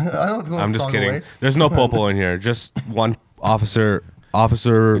go. I'm just kidding. Away. There's no popo in here. Just one Officer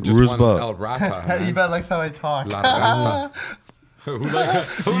Rusba. El Rata. Yvette likes how I talk. Who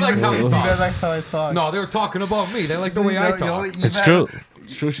likes how I talk? Yvette likes how I talk. No, they were talking about me. They like the way I talk. It's true.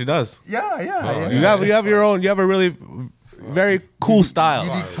 It's true. She does. Yeah. You have your own. You have a really very cool style.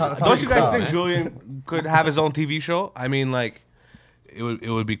 Don't you guys think Julian could have his own TV show? I mean, like, it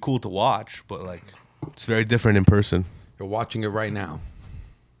would be cool to watch, but like, it's very different in person. You're watching it right now.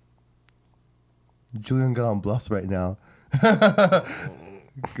 Julian got on bluffs right now.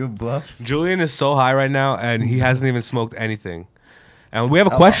 Good bluffs. Julian is so high right now, and he hasn't even smoked anything. And we have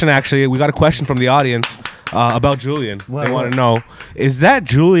a question, actually. We got a question from the audience about Julian. They want to know, is that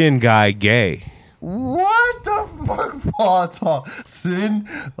Julian guy gay? What the fuck, Paul Sin?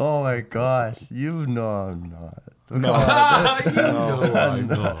 Oh, my gosh. You know I'm not. No.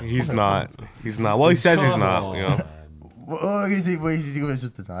 He's not. He's not. Well, he says he's not, you know. Is he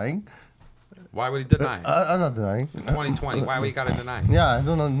just denying? Why would he deny? I'm not denying. 2020. Why would you gotta deny? Yeah, I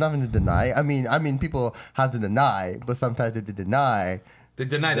don't know nothing to deny. I mean, people have to deny, but sometimes they deny. They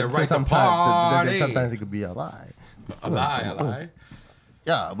deny their right to party. Sometimes it could be a lie. A lie.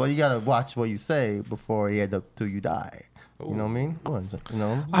 Yeah, but you gotta watch what you say before you end up till you die. You know what I mean? You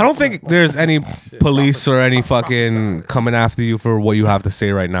know? I don't think there's any police or any fucking coming after you for what you have to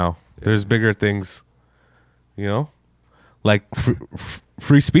say right now. There's bigger things, you know? Like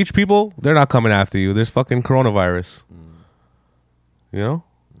free speech people, they're not coming after you. There's fucking coronavirus. You know?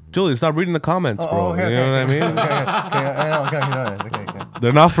 Julie, stop reading the comments, bro. Okay, you know what I mean? Okay.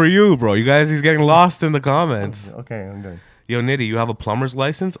 They're not for you, bro. You guys, he's getting lost in the comments. Okay, I'm good. Yo, Nitty, you have a plumber's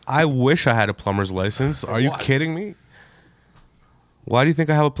license? I wish I had a plumber's license. Are you kidding me? Why do you think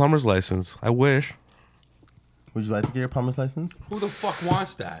I have a plumber's license? I wish. Would you like to get your plumber's license? Who the fuck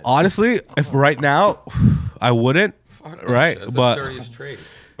wants that? Honestly, if right now, I wouldn't. Right? It's but the dirtiest trade.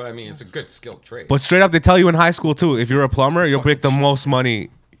 But I mean, it's a good skilled trade. But straight up, they tell you in high school too. If you're a plumber, you'll make the most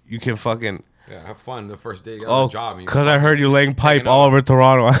money you can fucking. Yeah, have fun the first day you got a job. Because I heard you laying pipe all over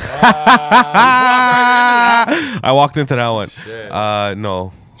Toronto. I walked into that one.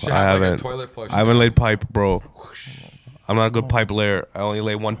 No, I haven't. I haven't laid pipe, bro. I'm not a good pipe layer. I only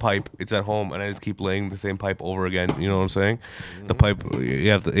lay one pipe. It's at home, and I just keep laying the same pipe over again. You know what I'm saying? The pipe, you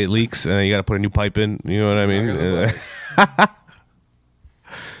have to, it leaks, and then you got to put a new pipe in. You know what I mean?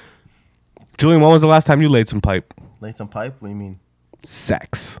 Julian, when was the last time you laid some pipe? Laid some pipe? What do you mean?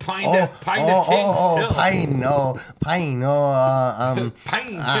 Sex. Pine. Yeah. It's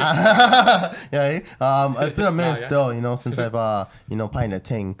been a minute still, you know, since I've pined a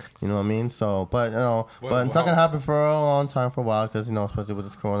ting. You know what I mean? So, but but it's not gonna happen for a long time, for a while, because especially with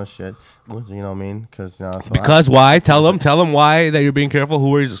this corona shit. You know what I mean? Because why? Tell them why that you're being careful.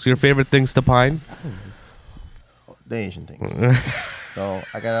 Who are your favorite things to pine? The Asian things. So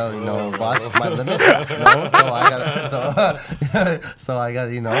I gotta, watch my limit. So I gotta, I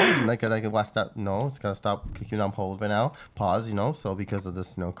gotta watch that. It's gotta stop kicking on hold right now. Pause, So because of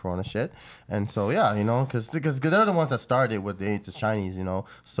this, Corona shit, and so yeah, because they're the ones that started with the Chinese,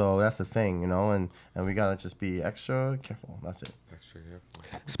 So that's the thing, and we gotta just be extra careful. That's it. Extra careful.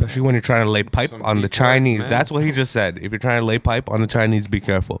 Especially when you're trying to lay pipe on the Chinese. That's what he just said. If you're trying to lay pipe on the Chinese, be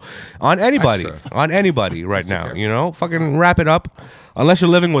careful. On anybody right now, fucking wrap it up. Unless you're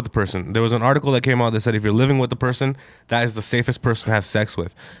living with the person. There was an article that came out that said if you're living with the person, that is the safest person to have sex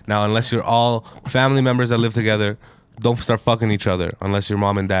with. Now, unless you're all family members that live together, don't start fucking each other unless you're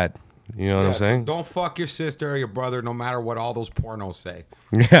mom and dad. You know what I'm saying? So don't fuck your sister or your brother, no matter what all those pornos say.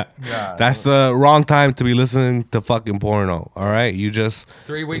 Yeah. That's the wrong time to be listening to fucking porno. All right? You just...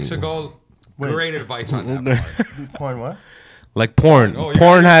 3 weeks ago, great advice on that. Porn what? Like porn. Oh,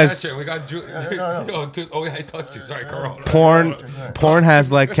 porn has... We got I touched you. Sorry, Corona. Porn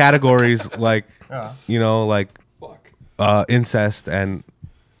has like categories like, incest and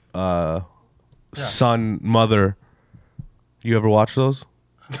son, mother. You ever watch those?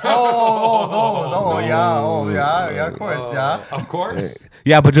 Of course, Of course.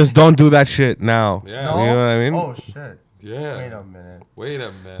 Yeah, but just don't do that shit now. Yeah. No? You know what I mean? Oh, shit. Yeah. Wait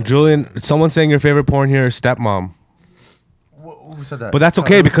a minute. Julian, someone's saying your favorite porn here is stepmom. Who said that? But that's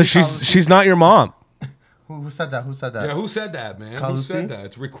okay because she's not your mom. Who said that? Yeah, who said that, man? Who said that?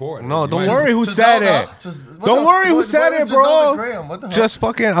 It's recorded. No, don't worry who said it. Don't worry who said it, bro. Just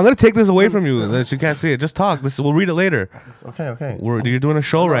fucking, I'm going to take this away from you that you can't see it. Just talk. We'll read it later. Okay. You're doing a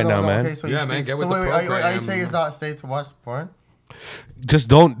show right now, man. Okay, so man, get with the program. Are you saying it's not safe to watch porn? Just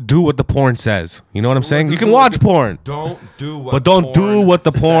don't do what the porn says. You know what I'm saying? You can watch porn. Don't do what But don't do what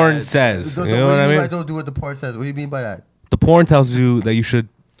the porn says. You know what I mean? Don't do what the porn says. What do you mean by that? The porn tells you that you should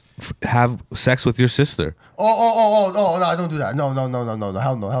have sex with your sister. Oh, no, I don't do that. No,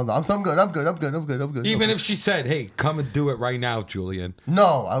 hell no. I'm good. Even if she said, hey, come and do it right now, Julian.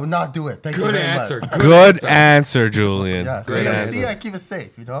 No, I would not do it. Thank you very much. Good answer, Julian. Yes. See, I keep it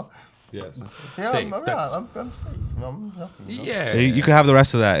safe, Yes. Yeah, safe. I'm safe. I'm Yeah. You can have the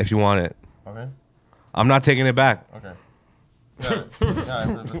rest of that if you want it. Okay. I'm not taking it back. Okay. Yeah,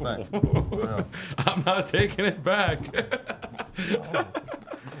 it's back. Yeah. I'm not taking it back.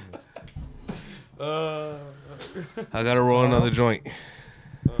 I gotta roll another joint.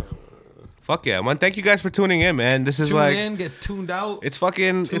 Fuck yeah, man! Thank you guys for tuning in, man. This is Tune in, get tuned out. It's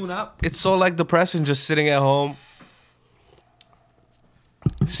fucking. Tune up. It's so like depressing just sitting at home,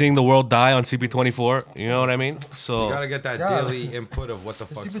 seeing the world die on CP24. You know what I mean? So you gotta get that daily input of what the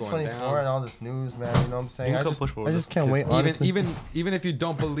fuck's going down. CP24 and all this news, man. You know what I'm saying? I just can't wait. Even if you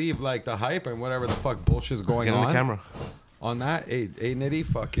don't believe like the hype and whatever the fuck bullshit's going on. The camera. On that, hey Nitty,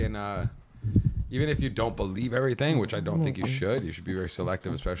 fucking. Even if you don't believe everything, which I don't think you should be very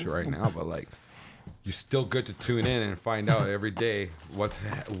selective, especially right now. But like, you're still good to tune in and find out every day what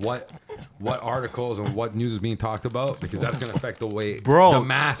what articles and what news is being talked about, because that's going to affect the way Bro, the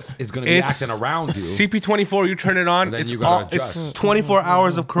mass is going to be acting around you. CP24, you turn it on, it's 24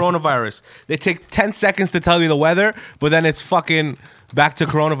 hours of coronavirus. They take 10 seconds to tell you the weather, but then it's fucking back to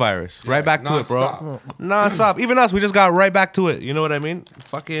coronavirus. Right back to it, bro. Non-stop. Even us, we just got right back to it. You know what I mean?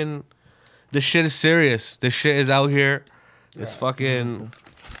 Fucking, this shit is serious. This shit is out here. It's fucking...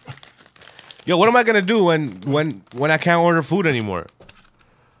 Yo, what am I gonna do when I can't order food anymore?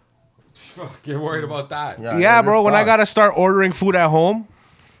 You're worried about that? Yeah, bro. When I gotta start ordering food at home,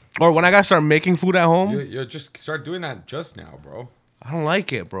 or when I gotta start making food at home, you just start doing that just now, bro. I don't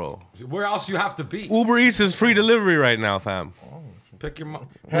like it, bro. Where else you have to be? Uber Eats is free delivery right now, fam. Pick your mom.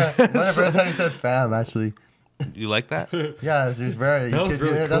 That's the first time you said fam, actually. You like that? Yeah, it's very. That was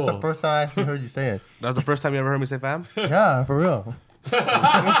really cool. That's the first time I actually heard you say it. That's the first time you ever heard me say fam? Yeah, for real. So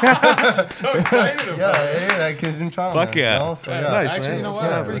excited about it. Yeah, that kid's in Toronto. Fuck yeah. You know? So, yeah. Nice, Actually, man. you know what?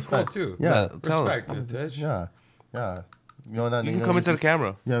 That's pretty cool too. Yeah. Respect it, Tish. Yeah. You know that. You can come into the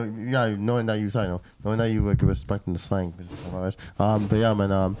camera. Yeah, knowing that you, knowing that you give respect in the slang. But yeah,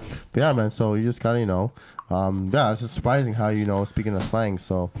 man. So you just gotta, it's just surprising how speaking of slang.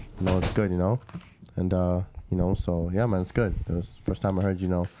 So it's good, and so yeah, man, it's good. It was the first time I heard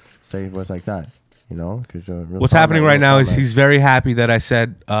say words like that. Because what's happening right now is he's very happy that I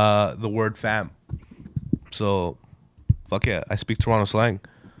said the word fam. So, fuck yeah, I speak Toronto slang.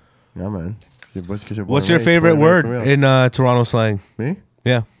 Yeah, man. What's your favorite word in Toronto slang? Me?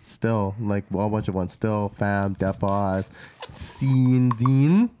 Yeah. Still, like a bunch of ones. Still, fam, defos, scene,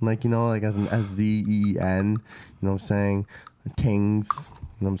 zine, like as an SZEEN. You know what I'm saying? Tings.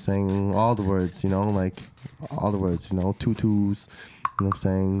 You know what I'm saying? All the words. Like all the words. Tutus. You know what I'm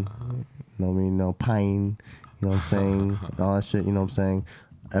saying? Pine, what I'm saying? All that shit, what I'm saying?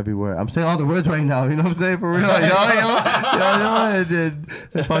 Everywhere. I'm saying all the words right now, what I'm saying? For real, and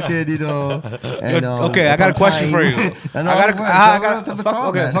fucking, and, okay, I got a question for you. Fuck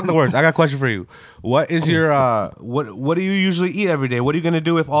the words. I got a question for you. What is your, what do you usually eat every day? What are you going to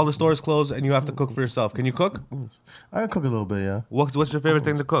do if all the stores close and you have to cook for yourself? Can you cook? I can cook a little bit, yeah. What's your favorite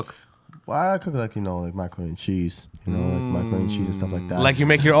thing to cook? Well, I cook like macaroni and cheese, like macaroni and cheese and stuff like that. Like you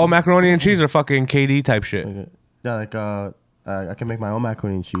make your own macaroni and cheese or fucking KD type shit? Yeah, I can make my own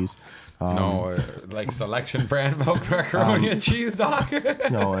macaroni and cheese. Like Selection brand macaroni and cheese, dog.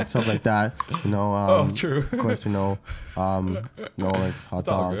 Like stuff like that. True. Of course, like hot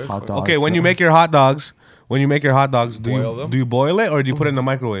dogs. Okay, when you make your hot dogs, do you boil it or do you put it in the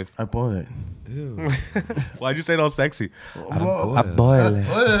microwave? I boil it. Ew. Why'd you say it all sexy? I boil it.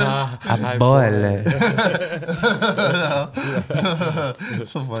 I boil it.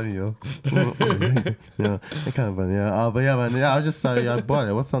 So funny, yo. Yeah, it's kind of funny. Yeah, but yeah, man. Yeah, I just I boil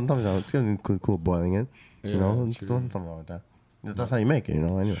it. What's something? It's gonna be cool boiling it. Something wrong with that. That's how you make it.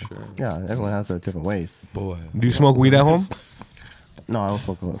 Anyway. Sure. Yeah, everyone has their different ways. Boy. Do you smoke weed at home? No, I don't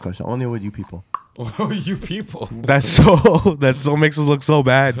smoke kush. Only with you people. Oh, you people. That so makes us look so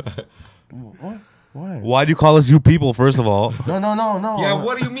bad. What? Why? Why do you call us you people? First of all. No. Yeah,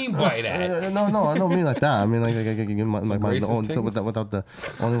 what do you mean by that? No, I don't mean like that. I mean like my own. So without the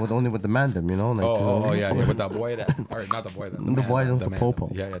only with the mandem, Like, yeah, with the boy that, or not the boy that. The boy with the popo.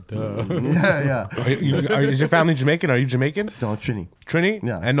 Yeah. Is your family Jamaican? Are you Jamaican? No, Trini. Trini?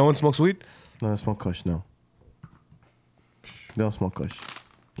 Yeah. And no one smokes weed? No, they smoke kush. No. They don't smoke kush.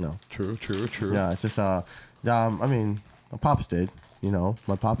 No. True. Yeah, it's just I mean, my pops did.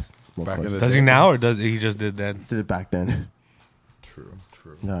 My pops. Does he now or does he just did that? Did it back then. True.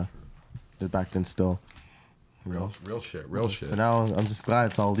 Yeah, did it back then still. Real shit. So now I'm just glad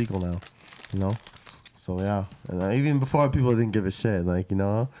it's all legal now. So yeah, and even before people didn't give a shit, like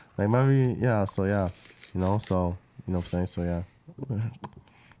maybe yeah. So yeah, so what I'm saying. So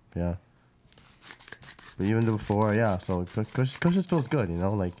yeah. But even before, yeah. So kush just feels good,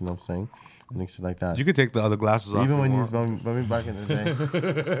 like what I'm saying. Shit like that. You could take the other glasses off. Even when you back in the day.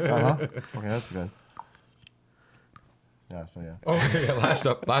 Okay, that's good. Yeah, so yeah. Oh, okay, lashed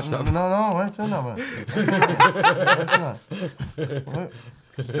up. No, what's in that, man? What?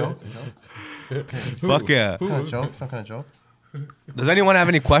 Joke? Okay. Fuck yeah. Some kind of joke. Does anyone have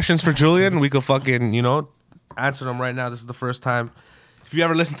any questions for Julian? We could fucking, answer them right now. This is the first time. If you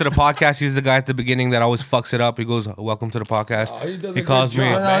ever listen to the podcast, he's the guy at the beginning that always fucks it up. He goes, "Welcome to the podcast." He calls me.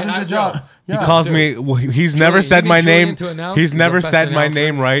 He calls me. He's never said my name. He's never said my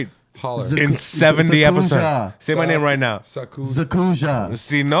name right in 70 episodes. Say my name right now. Zakuja.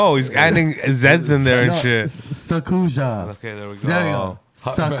 See, no, he's adding Z's in there and shit. Sakuja. Okay, there we go. There we go.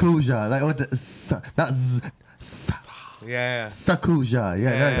 Sakuja. Like what the not Yeah. Sakuja.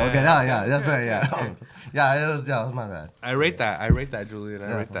 Yeah, there you go. Okay, that's right. Yeah, it was my bad. I rate that, Julian.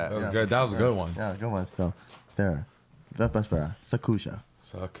 I rate that. That was good. That was a good one. Yeah, good one still. There. That's much better. Sakuja.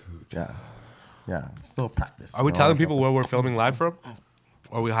 Yeah. Still practice. Are we telling people where we're filming live from?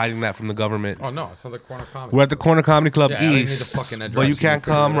 Or are we hiding that from the government? Oh, no. It's on the Corner Comedy We're at the Corner Comedy Club Yeah, I need East. the fucking address. But you You can't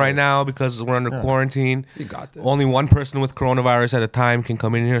can figure come it right out. now because we're under quarantine. You got this. Only one person with coronavirus at a time can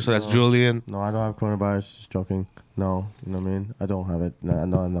come in here, so that's Julian. No, I don't have coronavirus. Just joking. No, you know what I mean? I don't have it.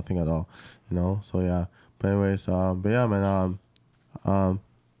 No, nothing at all. You know? So, yeah. But anyways, but yeah, man.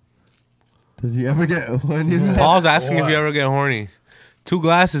 Does he ever get horny? Paul's asking if you ever get horny. 2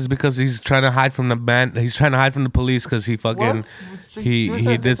 glasses because he's trying to hide from the band. He's trying to hide from the police because he fucking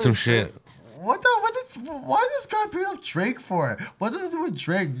he did some shit. Why does this guy bring up Drake for? What does it do with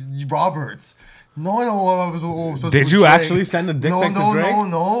Drake? Roberts. No. Did you actually send a dick pic to Drake?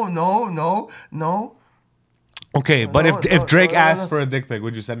 No. Okay, but if Drake asked for a dick pic,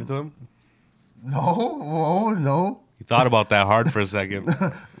 would you send it to him? No. He thought about that hard for a second.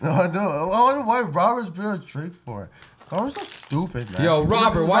 No, I don't. I wonder why Roberts bring up Drake for. Robert's so stupid, man. Yo,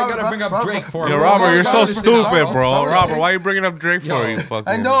 Robert, why you gotta bring up Drake for? Yo, Robert, you're so stupid, bro. Robert, why are you bringing up Drake for? You fucking.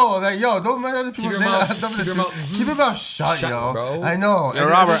 I know, like, don't mind other people. Keep your mouth shut, yo. Bro. I know. Yo,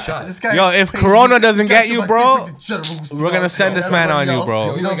 Robert. Yo, if Corona doesn't get you, bro, we're gonna send this man on you,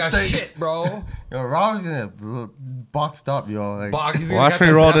 bro. Yo, you got shit, bro. Yo, Robert's gonna boxed up, yo. Like, watch me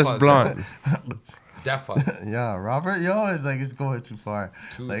roll this blunt. Yeah, Robert, it's going too far.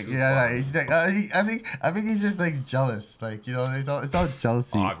 He's like, I think he's just like jealous, like, you know, it's all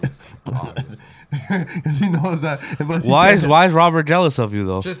jealousy. Obvious. Because he knows that. Why is Robert jealous of you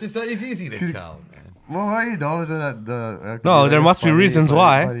though? Just it's easy to tell, man. Well, why you know that no, there must be reasons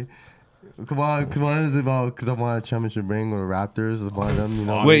why. Come on, it's about because I want a championship ring with the Raptors. It's one of them, you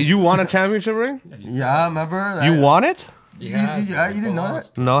know. Wait, you want a championship ring? Yeah, remember? You won it? You didn't know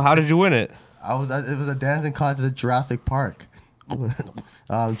that? No, how did you win it? It was a dancing contest at Jurassic Park.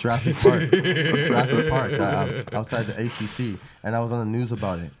 Jurassic Park, outside the ACC, and I was on the news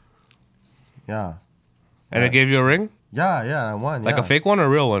about it. Yeah. And it gave you a ring? Yeah, I won. Like a fake one or a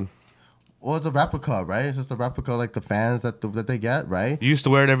real one? Well, it's a replica, right? It's just a replica, like the fans that they get, right? You used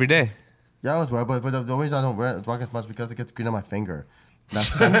to wear it every day. Yeah, I was wearing, but the reason I don't wear it as much because it gets green on my finger.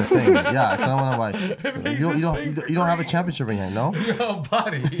 That's the thing. Yeah, I kind of want to you don't have a championship ring yet, no? Yo,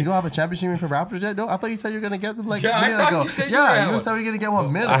 buddy. You don't have a championship ring for Raptors yet? No, I thought you said you were gonna get them like. Yeah, I thought you said you said we were gonna get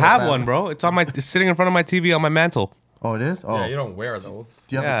one minute. I have one, bro. It's it's sitting in front of my TV on my mantle. Oh, it is. Oh, yeah, you don't wear those.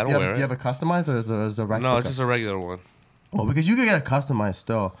 Do you have a customized or is it a regular? No, it's just a regular one. Oh, because you can get a customized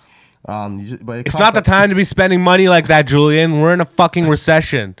still. But it's not the time to be spending money like that, Julian. We're in a fucking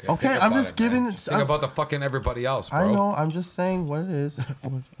recession. Yeah, okay, I'm just giving. Think about the fucking everybody else, bro. I know. I'm just saying what it is.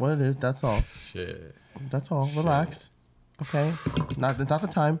 What it is. That's all. Shit. That's all. Relax. Okay. Not the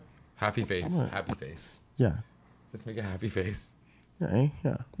time. Happy face. Happy face. Yeah. Let's make a happy face. Yeah.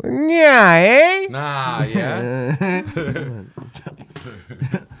 Yeah. Yeah. Eh? Nah. Yeah.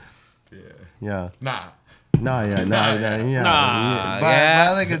 Yeah. Nah.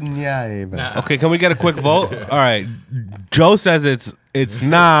 Okay, can we get a quick vote? All right. Joe says it's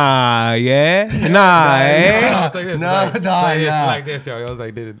nah, yeah? Nah, eh? It's like this. It's like this, yo. It was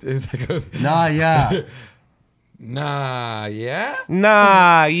like this. It's like nah, yeah. Nah, yeah?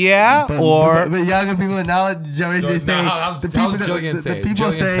 Nah, yeah? But younger people now, Joey, they say the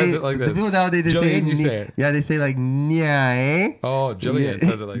people say it like this. The people nowadays they Jillian, say yeah, they say like yeah, eh? Oh, Julian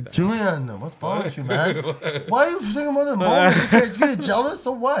says it like that. Julian, what's wrong with you, man? Why are you thinking about the moment? You get jealous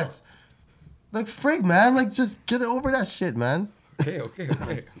or what? Like freak, man. Like just get over that shit, man.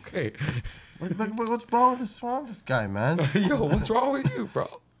 Okay. Like what's wrong with this guy, man? Yo, what's wrong with you, bro?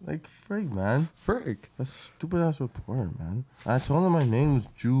 Like freak, man. Freak. That stupid ass reporter, man. I told him my name was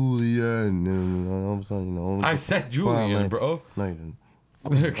Julian, and all of a sudden, you know. I said Julian, bro. No, you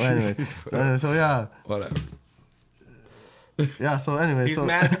didn't. Anyway, so yeah. Whatever. Yeah. So anyway, he's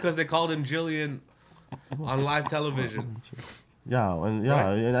mad because they called him Jillian on live television. Yeah, and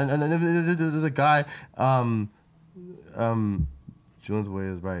there's a guy. Julian's way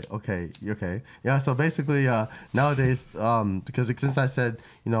is right. Okay. Yeah. So basically, nowadays, because since I said,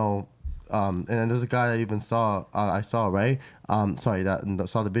 you know, and then there's a guy I even saw. I saw right. That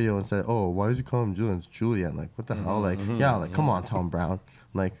saw the video and said, "Oh, why did you call him Julian? It's Julian. Like, what the hell? Like, like, come on, Tom Brown.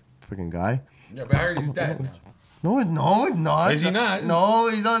 Like, freaking guy." Yeah, but I heard he's dead now. No, not. Is he not? No,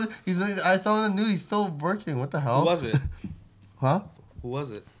 he's on. I saw in the news. He's still working. What the hell? Who was it? Huh? Who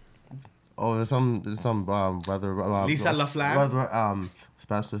was it? Oh, there's some brother. Lisa LaFlamme?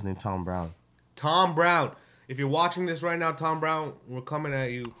 Specialist named Tom Brown. Tom Brown. If you're watching this right now, Tom Brown, we're coming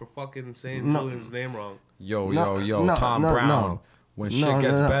at you for fucking saying Julian's name wrong. Yo, Tom Brown. No. When shit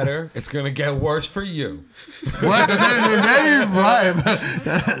gets better, it's gonna get worse for you. What? That ain't rhyme.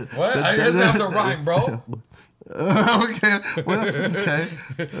 What? It doesn't have to rhyme, bro. Okay.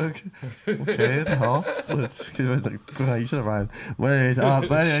 The hell? You should have rhymed. But anyways,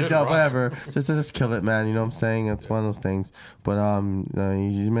 whatever. Just kill it, man. You know what I'm saying? It's one of those things. But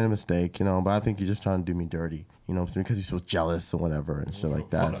you made a mistake, you know. But I think you're just trying to do me dirty, you know, because you're so jealous or whatever and shit like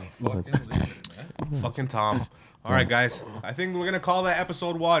that. Fucking Tom. All right, guys. I think we're gonna call that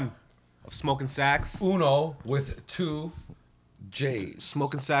episode 1 of Smokin' Sacks. Uno with 2 J's.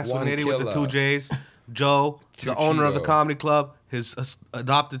 Smokin' Sacks with Nitty with the 2 J's. Joe, the owner of the comedy club, his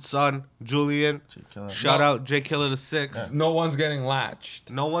adopted son, Julian. Shout out J Killer the 6. Yeah. No one's getting latched.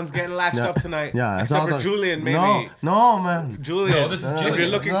 No one's getting latched up tonight. Yeah, except for Julian, maybe. No, man. Julian, no, this is Julian. If you're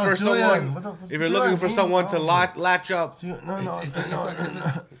looking for someone, if you're looking for someone to latch up, No. This is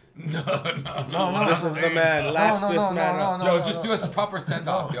the man. Latch this man up. Yo, just do a proper send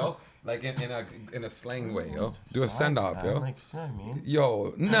off, yo. Like in a slang way, yo. Do a send off, yo.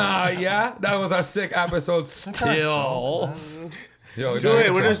 Yo, yeah. That was a sick episode still. Yo,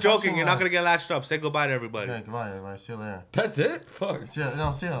 Julian, we're just joking. You're not gonna get latched up. Say goodbye to everybody. Yeah, goodbye. See you later. That's it? Fuck. See you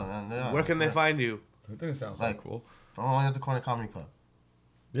later. Where can they find you? That didn't sound so cool. I'm only at the Corner Comedy Club.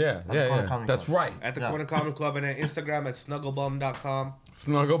 Yeah. That's right. At the Corner Comedy Club and at Instagram at snugglebum.com.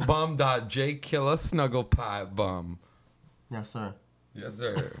 Snugglebum.jkillersnugglepie-bum. Yes, sir. Yes,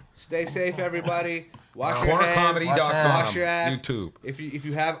 sir. Stay safe, everybody. Wash your hands. Cornercomedy.com. Wash your ass. YouTube. If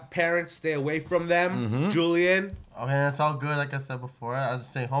you have parents, stay away from them. Julian. Okay, that's all good. Like I said before, I just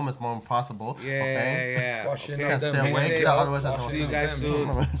stay home as more possible. Yeah. Wash your Can't hands. stay awake. Otherwise, see you guys soon.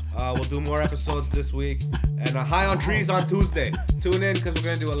 We'll do more episodes this week. And High on Trees on Tuesday. Tune in because we're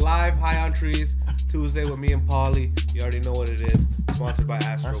going to do a live High on Trees Tuesday with me and Paulie. You already know what it is. Sponsored by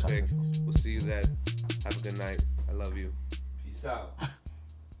Astro Pink. We'll see you then. Have a good night. I love you. Peace out.